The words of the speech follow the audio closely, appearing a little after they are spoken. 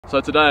So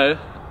today,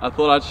 I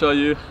thought I'd show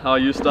you how I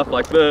use stuff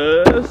like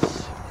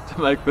this to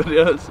make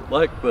videos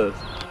like this.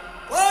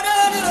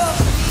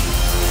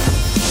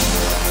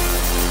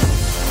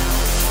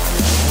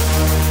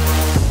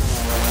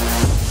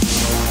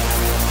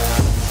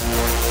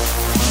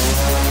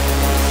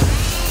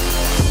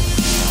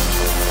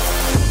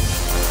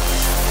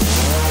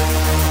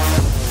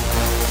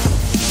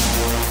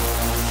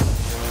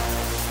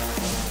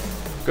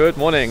 Good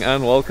morning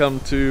and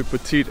welcome to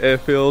Petite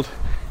Airfield.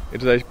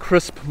 It is a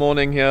crisp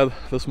morning here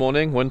this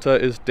morning. Winter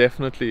is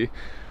definitely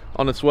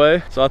on its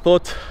way. So I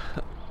thought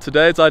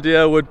today's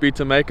idea would be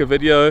to make a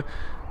video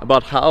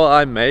about how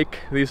I make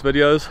these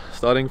videos,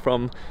 starting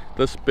from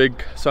this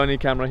big Sony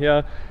camera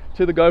here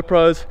to the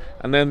GoPros,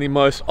 and then the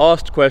most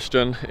asked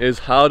question is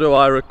how do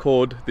I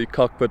record the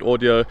cockpit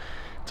audio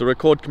to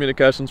record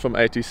communications from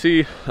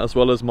ATC as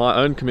well as my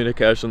own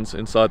communications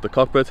inside the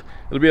cockpit.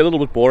 It'll be a little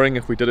bit boring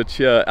if we did it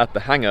here at the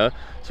hangar.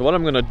 So what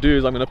I'm going to do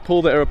is I'm going to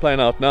pull the aeroplane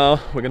out now.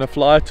 We're going to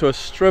fly to a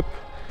strip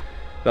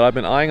that I've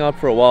been eyeing out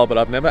for a while, but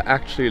I've never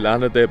actually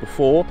landed there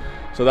before.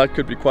 So that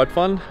could be quite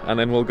fun, and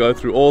then we'll go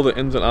through all the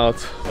ins and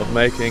outs of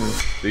making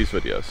these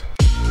videos.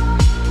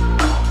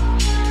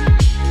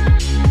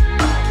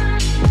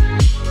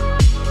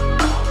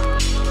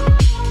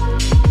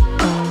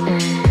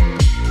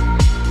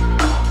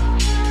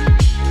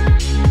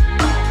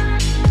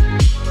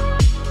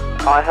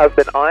 I have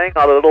been eyeing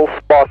out a little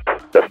spot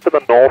just to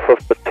the north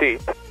of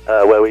Petite,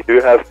 where we do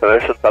have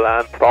permission to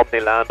land from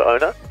the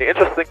landowner. The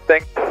interesting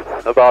thing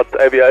about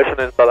aviation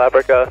in South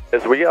Africa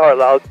is we are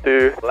allowed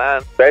to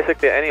land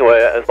basically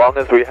anywhere as long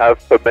as we have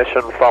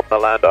permission from the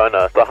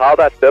landowner. So how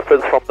that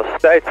differs from the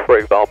States, for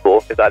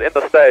example, is that in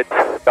the States,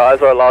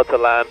 guys are allowed to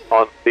land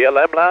on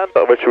BLM land,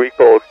 which we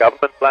call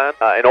government land.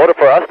 In order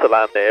for us to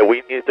land there,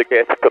 we need to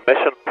get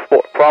permission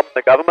from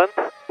the government,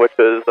 which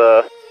is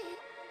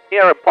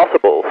near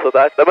impossible, so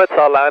that limits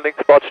our landing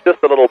spots just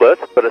a little bit,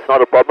 but it's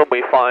not a problem.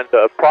 We find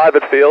a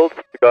private field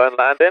to go and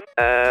land in,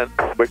 and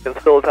we can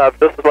still have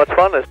just as much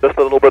fun. It's just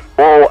a little bit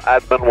more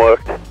admin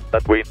work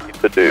that we need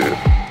to do.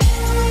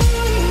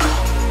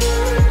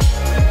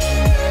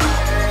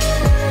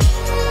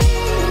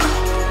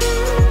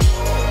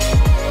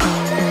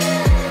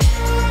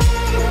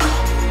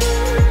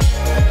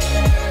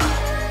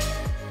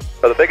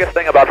 So the biggest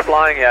thing about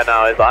flying here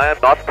now is I am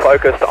not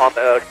focused on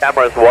the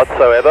cameras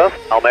whatsoever.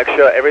 I'll make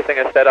sure everything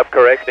is set up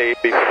correctly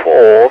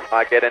before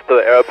I get into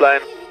the aeroplane.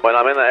 When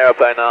I'm in the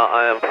aeroplane now,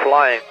 I am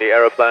flying the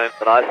aeroplane.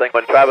 The nice thing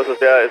when Travis is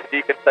here is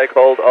he can take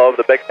hold of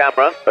the big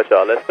camera. But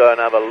yeah, let's go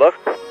and have a look.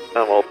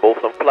 And we'll pull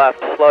some flaps,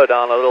 slow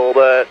down a little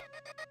bit,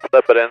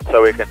 slip it in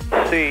so we can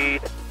see.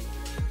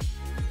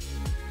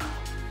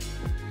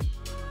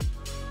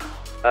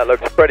 That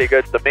looks pretty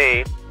good to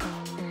me.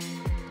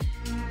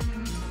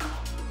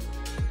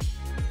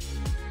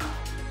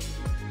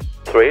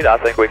 Sweet, I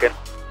think we can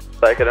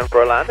take it in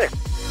for a landing.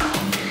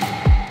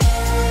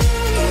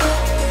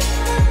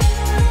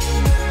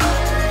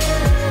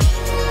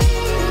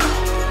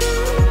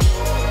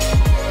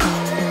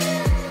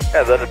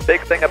 Yeah, the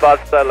big thing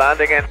about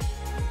landing in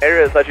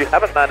areas that you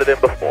haven't landed in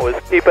before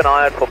is keep an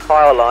eye out for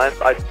power lines.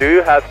 I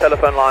do have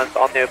telephone lines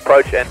on the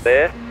approach end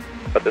there,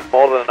 but there's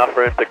more than enough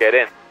room to get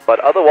in. But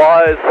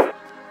otherwise,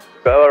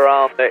 go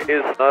around, there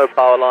is no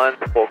power lines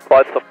for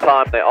quite some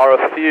time. There are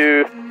a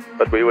few,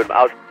 but we would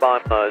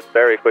out-climb those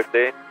very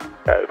quickly.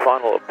 Okay,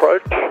 final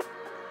approach.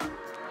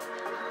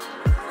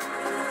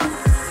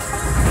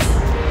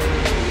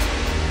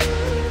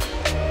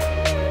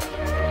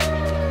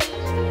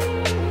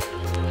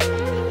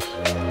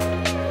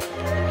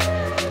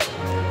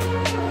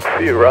 A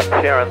few ruts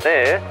here and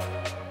there,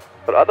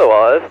 but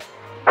otherwise,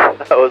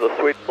 that was a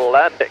sweet little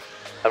landing.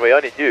 And we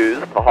only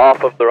used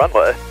half of the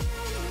runway.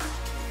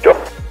 Sure.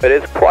 It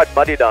is quite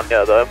muddy down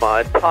here though.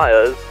 My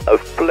tires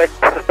have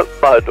flecked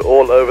mud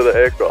all over the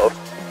aircraft.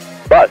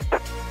 But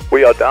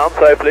we are down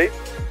safely,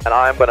 and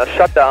I am going to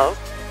shut down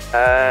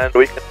and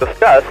we can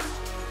discuss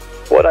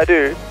what I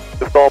do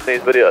to film these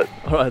videos.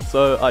 Alright,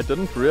 so I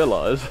didn't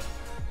realize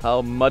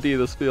how muddy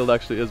this field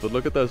actually is, but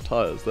look at those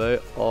tires. They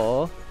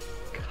are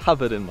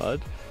covered in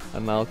mud.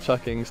 And now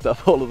chucking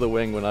stuff all over the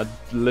wing when I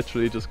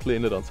literally just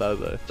cleaned it on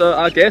Saturday. So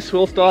I guess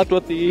we'll start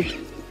with the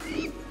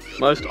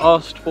most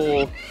asked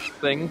for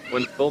thing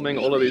when filming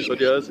all of these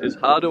videos is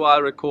how do I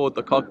record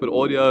the cockpit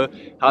audio,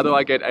 how do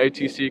I get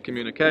ATC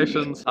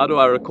communications, how do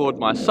I record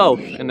myself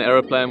in the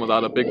aeroplane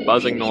without a big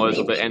buzzing noise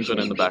of the engine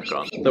in the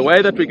background. The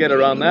way that we get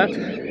around that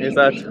is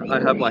that I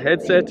have my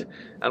headset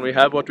and we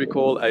have what we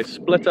call a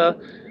splitter.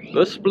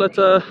 This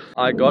splitter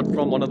I got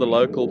from one of the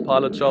local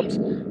pilot shops,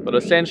 but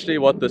essentially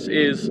what this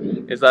is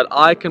that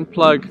I can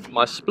plug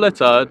my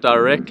splitter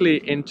directly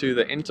into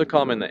the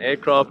intercom in the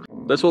aircraft.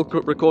 This will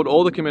record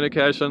all the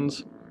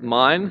communications,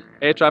 mine,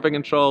 air traffic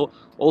control,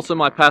 also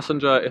my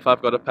passenger if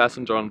I've got a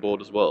passenger on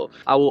board as well.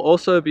 I will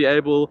also be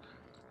able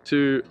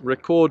to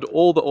record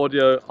all the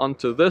audio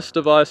onto this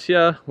device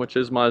here, which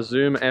is my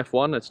Zoom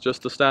F1. It's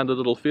just a standard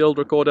little field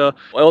recorder.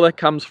 All that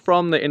comes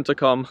from the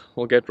intercom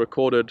will get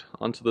recorded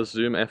onto the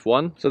Zoom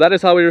F1. So that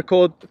is how we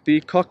record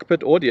the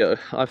cockpit audio.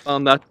 I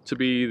found that to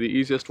be the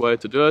easiest way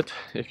to do it.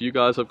 If you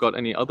guys have got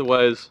any other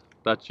ways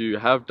that you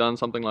have done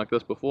something like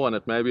this before and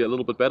it may be a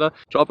little bit better,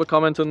 drop a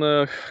comment in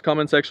the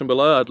comment section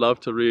below. I'd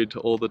love to read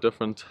all the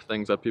different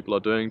things that people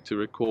are doing to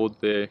record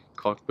their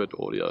cockpit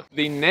audio.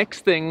 The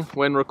next thing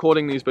when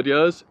recording these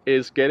videos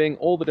is getting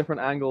all the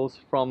different angles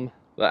from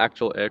the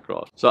actual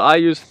aircraft. So I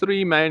use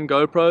 3 main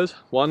GoPros,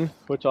 one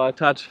which I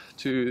attach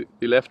to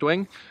the left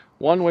wing,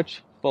 one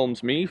which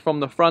films me from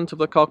the front of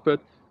the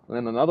cockpit, and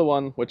then another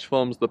one which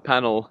films the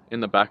panel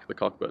in the back of the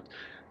cockpit.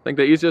 I think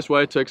the easiest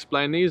way to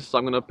explain these is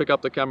I'm going to pick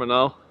up the camera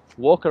now,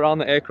 walk around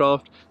the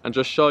aircraft and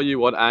just show you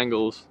what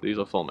angles these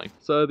are filming.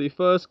 So the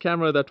first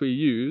camera that we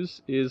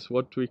use is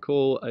what we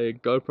call a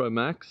GoPro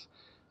Max.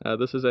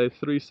 This is a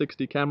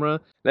 360 camera.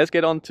 Let's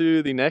get on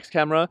to the next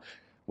camera,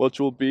 which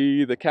will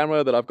be the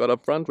camera that I've got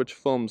up front, which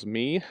films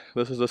me.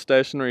 This is a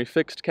stationary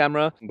fixed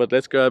camera, but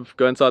let's go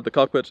inside the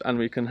cockpit and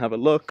we can have a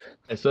look.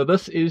 Okay, so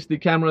this is the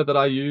camera that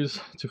I use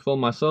to film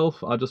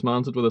myself. I just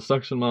mount it with a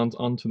suction mount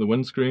onto the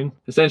windscreen.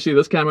 Essentially,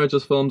 this camera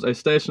just films a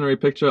stationary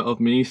picture of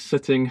me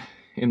sitting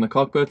in the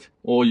cockpit,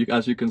 or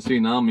as you can see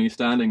now, me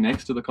standing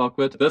next to the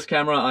cockpit. This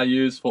camera I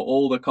use for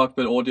all the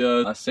cockpit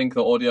audio. I sync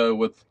the audio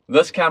with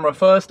this camera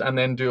first and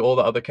then do all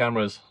the other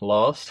cameras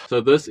last.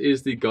 So this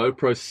is the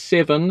GoPro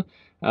 7.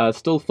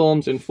 Still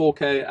films in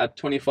 4K at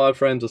 25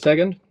 frames a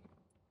second.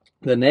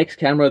 The next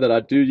camera that I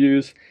do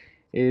use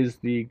is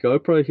the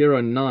GoPro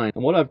Hero 9.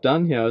 And what I've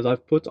done here is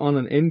I've put on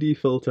an ND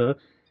filter,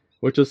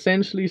 which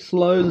essentially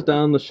slows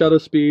down the shutter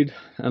speed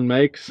and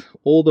makes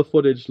all the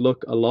footage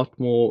look a lot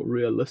more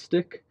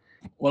realistic.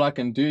 What I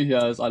can do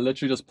here is I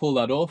literally just pull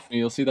that off and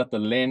you'll see that the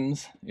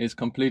lens is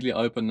completely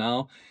open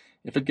now.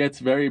 If it gets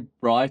very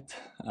bright,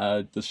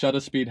 the shutter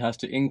speed has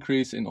to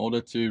increase in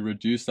order to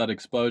reduce that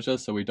exposure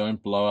so we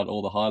don't blow out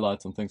all the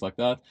highlights and things like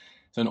that.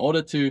 So in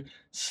order to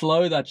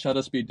slow that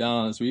shutter speed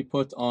down, is we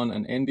put on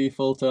an ND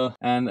filter,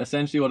 and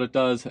essentially what it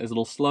does is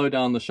it'll slow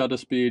down the shutter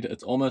speed.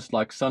 It's almost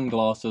like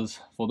sunglasses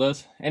for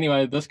this.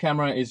 Anyway, this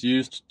camera is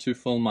used to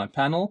film my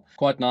panel.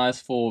 Quite nice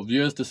for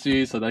viewers to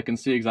see, so they can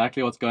see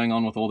exactly what's going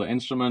on with all the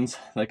instruments.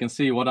 They can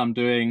see what I'm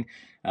doing,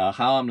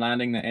 how I'm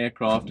landing the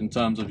aircraft in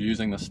terms of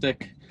using the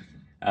stick,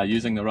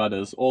 using the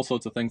rudders, all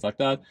sorts of things like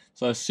that.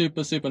 So a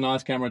super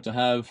nice camera to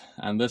have,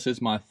 and this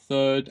is my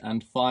third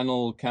and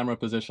final camera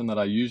position that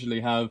I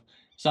usually have.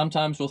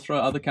 Sometimes we'll throw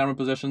other camera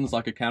positions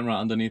like a camera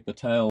underneath the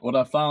tail. What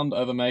I found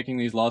over making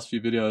these last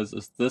few videos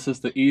is this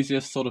is the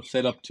easiest sort of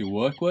setup to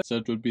work with. So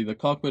it would be the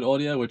cockpit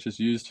audio, which is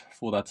used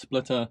for that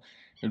splitter.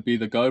 It would be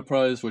the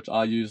GoPros, which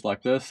I use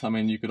like this. I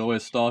mean, you could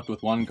always start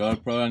with one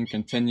GoPro and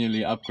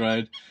continually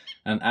upgrade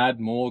and add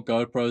more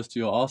GoPros to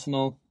your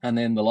arsenal. And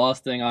then the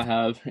last thing I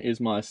have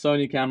is my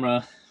Sony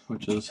camera,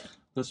 which is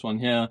this one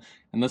here.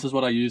 And this is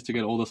what I use to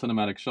get all the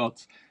cinematic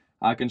shots.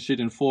 I can shoot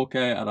in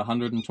 4K at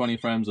 120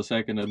 frames a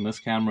second in this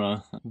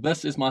camera.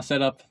 This is my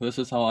setup. This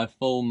is how I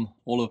film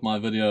all of my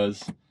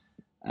videos.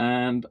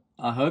 And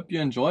I hope you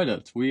enjoyed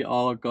it. We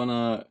are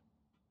gonna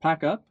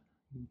pack up,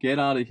 get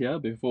out of here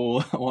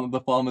before one of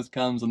the farmers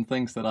comes and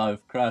thinks that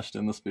I've crashed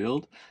in this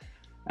field.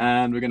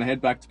 And we're gonna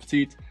head back to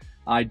Petite.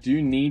 I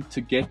do need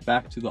to get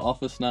back to the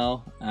office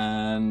now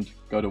and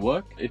go to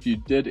work. If you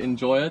did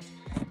enjoy it,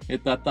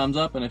 hit that thumbs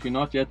up, and if you're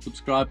not yet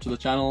subscribed to the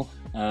channel,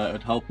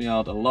 it'd help me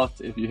out a lot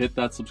if you hit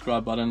that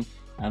subscribe button,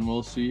 and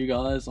we'll see you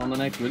guys on the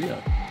next video.